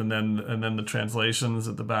front and then the translations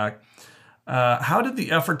at the back. How did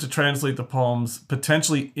the effort to translate the poems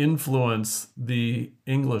potentially influence the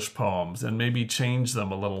English poems and maybe change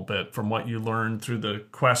them a little bit from what you learned through the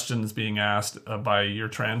questions being asked by your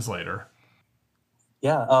translator?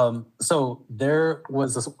 Yeah, so there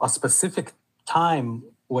was a specific time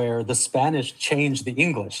where the Spanish changed the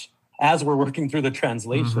English as we're working through the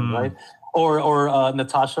translation, mm-hmm. right? Or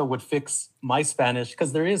Natasha would fix my Spanish,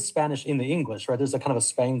 because there is Spanish in the English, right? There's a kind of a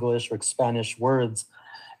Spanglish or Spanish words.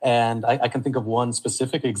 And I can think of one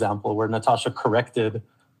specific example where Natasha corrected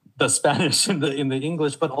the Spanish in the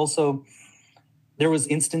English, but also there was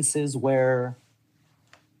instances where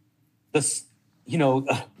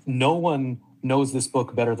no one knows this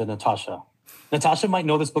book better than Natasha. Natasha might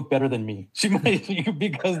know this book better than me. She might,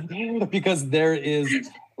 because there is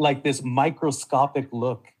like this microscopic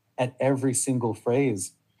look at every single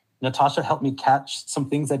phrase. Natasha helped me catch some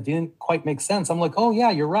things that didn't quite make sense. I'm like, oh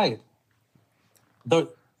yeah, you're right.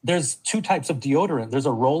 There's two types of deodorant. There's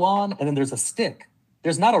a roll-on and then there's a stick.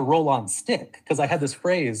 There's not a roll-on stick, because I had this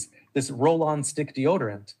phrase, this roll-on stick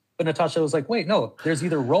deodorant. But Natasha was like, wait, no, there's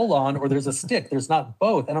either roll-on or there's a stick. There's not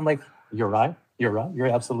both. And I'm like, you're right. You're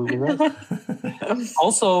absolutely right.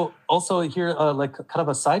 also here, like kind of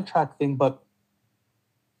a sidetrack thing, but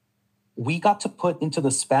we got to put into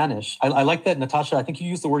the Spanish. I like that, Natasha. I think you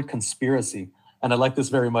used the word conspiracy, and I like this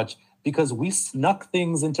very much because we snuck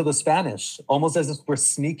things into the Spanish, almost as if we're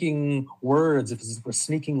sneaking words, as if we're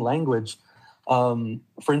sneaking language.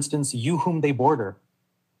 For instance, "You Whom They Border."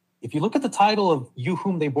 If you look at the title of "You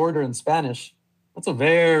Whom They Border" in Spanish, that's a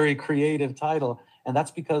very creative title. And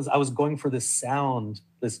that's because I was going for this sound,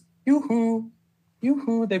 this "you who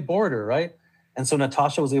they border," right? And so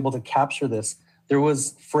Natasha was able to capture this. There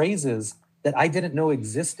was phrases that I didn't know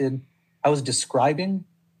existed. I was describing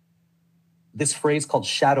this phrase called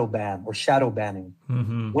shadow ban or shadow banning.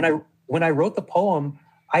 Mm-hmm. When I wrote the poem,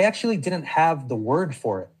 I actually didn't have the word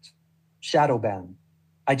for it, shadow ban.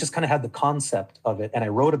 I just kind of had the concept of it, and I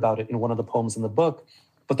wrote about it in one of the poems in the book.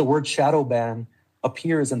 But the word shadow ban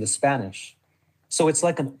appears in the Spanish. So it's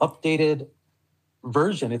like an updated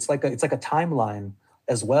version. It's like a timeline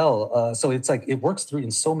as well. So it's like it works through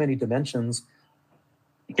in so many dimensions.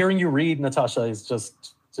 Hearing you read, Natasha, is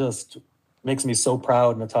just makes me so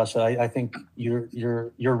proud, Natasha. I think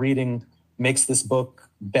your reading makes this book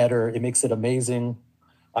better. It makes it amazing.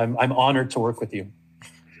 I'm honored to work with you.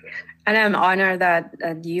 And I'm honored that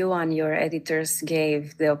you and your editors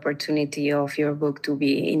gave the opportunity of your book to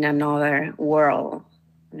be in another world.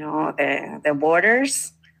 You know, the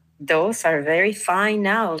borders, those are very fine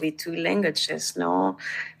now with two languages. No,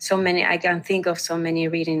 so many. I can think of so many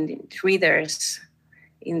readers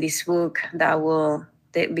in this book that will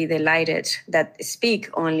be delighted that speak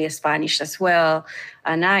only Spanish as well.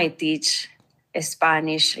 And I teach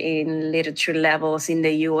Spanish in literature levels in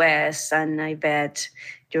the US, and I bet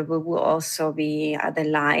your book will also be a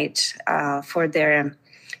delight for their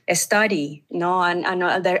study,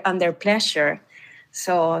 and their pleasure.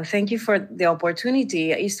 So thank you for the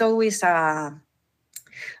opportunity. It's always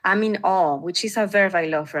I'm in awe, which is a verb I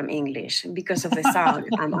love from English because of the sound.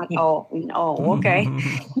 I'm at awe, in awe, okay.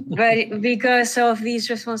 But because of this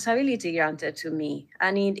responsibility granted to me.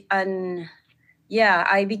 I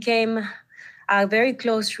became a very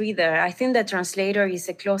close reader. I think the translator is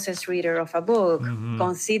the closest reader of a book,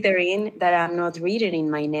 considering that I'm not reading in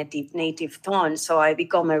my native tone. So I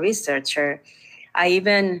become a researcher.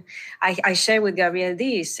 I share with Gabriel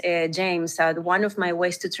this, James, that one of my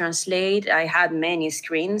ways to translate, I had many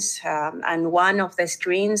screens, and one of the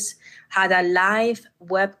screens had a live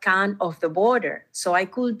webcam of the border. So I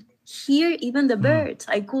could hear even the birds.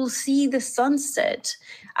 I could see the sunset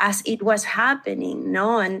as it was happening,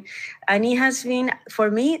 and it has been,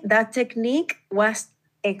 for me, that technique was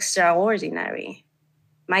extraordinary.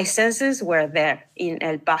 My senses were there in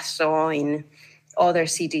El Paso, in other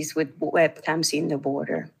cities with webcams in the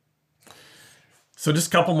border. So just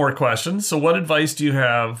a couple more questions. So what advice do you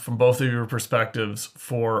have from both of your perspectives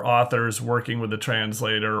for authors working with a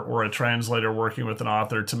translator or a translator working with an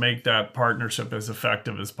author to make that partnership as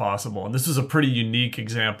effective as possible? And this is a pretty unique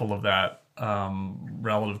example of that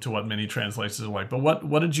relative to what many translations are like. But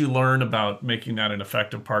what did you learn about making that an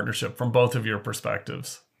effective partnership from both of your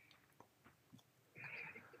perspectives?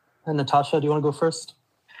 And Natasha, do you want to go first?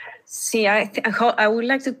 See, I would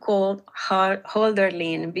like to call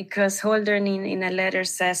Holderlin, because Holderlin in a letter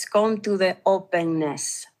says, "Come to the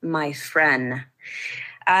openness, my friend."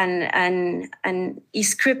 And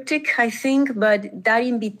it's cryptic, I think, but that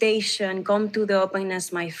invitation, "come to the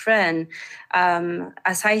openness, my friend,"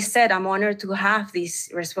 as I said, I'm honored to have this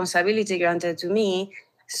responsibility granted to me.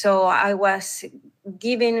 So I was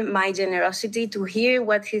giving my generosity to hear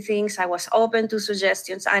what he thinks. I was open to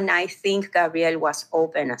suggestions, and I think Gabriel was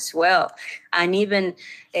open as well. And even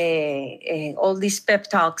all these pep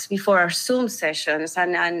talks before our Zoom sessions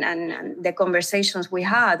and the conversations we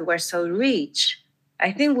had were so rich.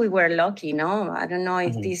 I think we were lucky, no? I don't know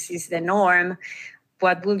if this is the norm.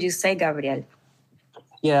 What would you say, Gabriel?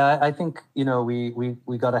 Yeah, I think,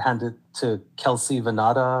 we got to hand it to Kelsey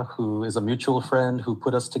Venata, who is a mutual friend who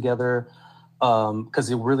put us together,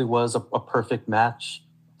 because it really was a perfect match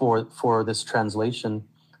for this translation.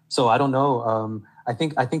 So I don't know. I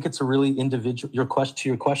think it's a really individual. Your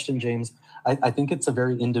question, James. I think it's a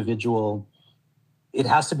very individual. It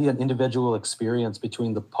has to be an individual experience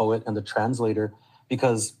between the poet and the translator,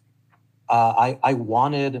 because I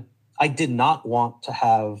did not want to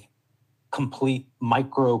have complete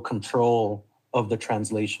micro control of the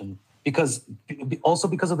translation, because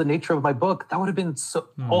of the nature of my book. That would have been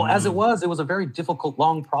as it was a very difficult,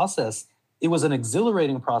 long process. It was an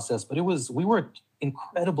exhilarating process, but we worked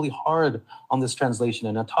incredibly hard on this translation,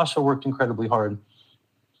 and Natasha worked incredibly hard.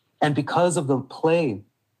 And because of the play,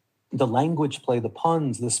 the language play, the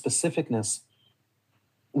puns, the specificness,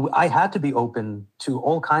 I had to be open to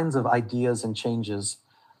all kinds of ideas and changes.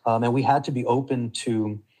 And we had to be open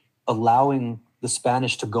to allowing the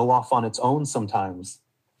Spanish to go off on its own sometimes,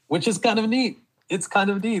 which is kind of neat. It's kind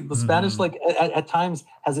of neat. The Spanish, like at times,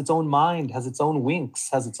 has its own mind, has its own winks,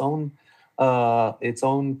 has its own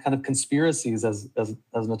kind of conspiracies, as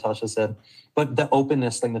Natasha said. But the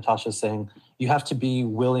openness, like Natasha's saying, you have to be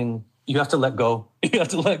willing. You have to let go. You have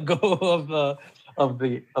to let go of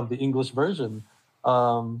the English version,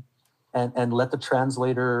 and let the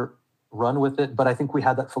translator run with it. But I think we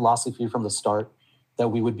had that philosophy from the start that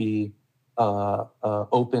we would be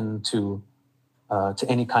open to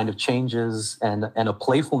any kind of changes and a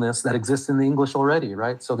playfulness that exists in the English already,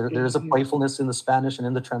 right? So there's a playfulness in the Spanish and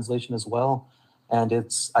in the translation as well, and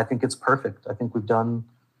I think it's perfect. I think we've done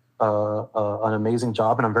an amazing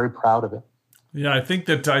job, and I'm very proud of it. Yeah, I think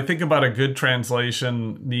about a good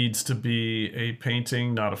translation needs to be a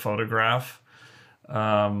painting, not a photograph.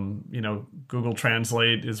 Google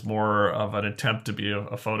Translate is more of an attempt to be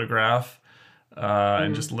a photograph.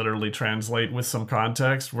 And just literally translate with some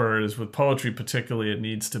context, whereas with poetry particularly, it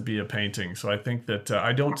needs to be a painting. So I think that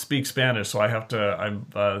I don't speak Spanish, so I'm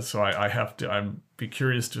be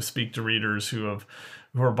curious to speak to readers who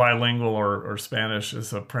are bilingual or Spanish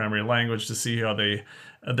as a primary language to see how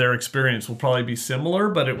their experience will probably be similar,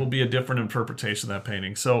 but it will be a different interpretation of that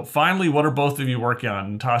painting. So finally, what are both of you working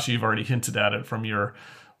on? Natasha, you've already hinted at it from your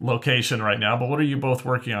location right now, but what are you both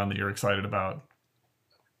working on that you're excited about?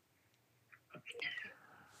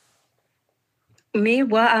 Me,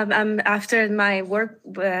 well, I'm after my work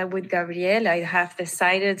with Gabriel, I have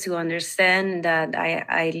decided to understand that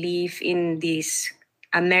I live in this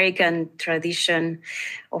American tradition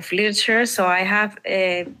of literature. So I have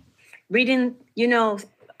reading,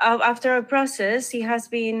 after a process, he has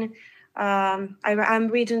been, I'm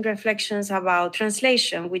reading reflections about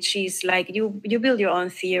translation, which is like you build your own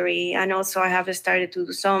theory. And also I have started to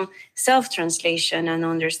do some self-translation and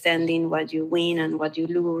understanding what you win and what you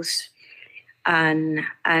lose. And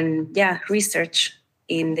research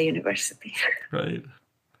in the university. Right.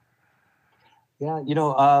 Yeah,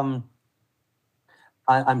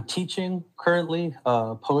 I'm teaching currently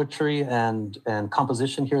poetry and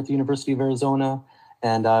composition here at the University of Arizona,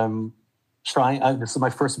 and I'm trying. This is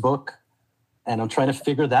my first book, and I'm trying to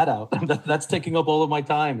figure that out. That's taking up all of my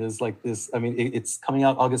time. Is like this. I mean, it's coming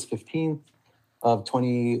out August 15th of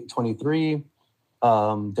 2023.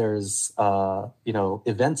 There's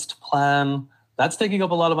events to plan. That's taking up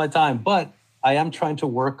a lot of my time, but I am trying to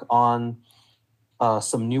work on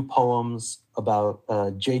some new poems about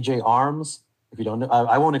J.J. Arms. If you don't know,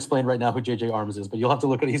 I won't explain right now who J.J. Arms is, but you'll have to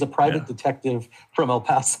look at it. He's a private detective from El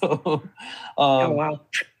Paso. Oh, wow.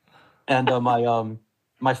 And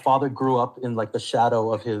my father grew up in like the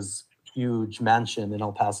shadow of his huge mansion in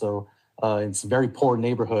El Paso. It's a very poor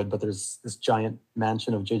neighborhood, but there's this giant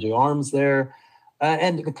mansion of J.J. Arms there.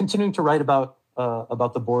 And continuing to write about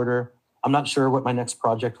the border. I'm not sure what my next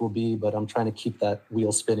project will be, but I'm trying to keep that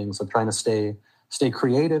wheel spinning. So I'm trying to stay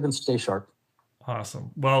creative and stay sharp.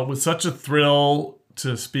 Awesome. Well, it was such a thrill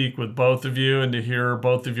to speak with both of you and to hear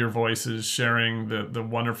both of your voices sharing the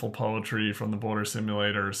wonderful poetry from the Border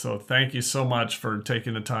Simulator. So thank you so much for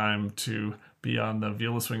taking the time to be on the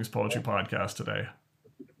Violess Wings Poetry Podcast today.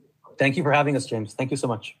 Thank you for having us, James. Thank you so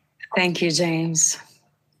much. Thank you, James.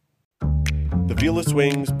 The Violess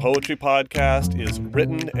Wings Poetry Podcast is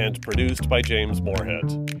written and produced by James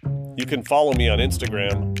Moorhead. You can follow me on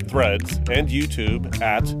Instagram, Threads, and YouTube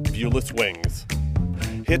at Violess Wings.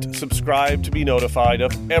 Hit subscribe to be notified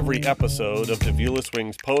of every episode of the Violess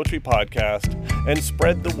Wings Poetry Podcast and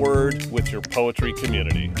spread the word with your poetry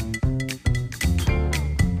community.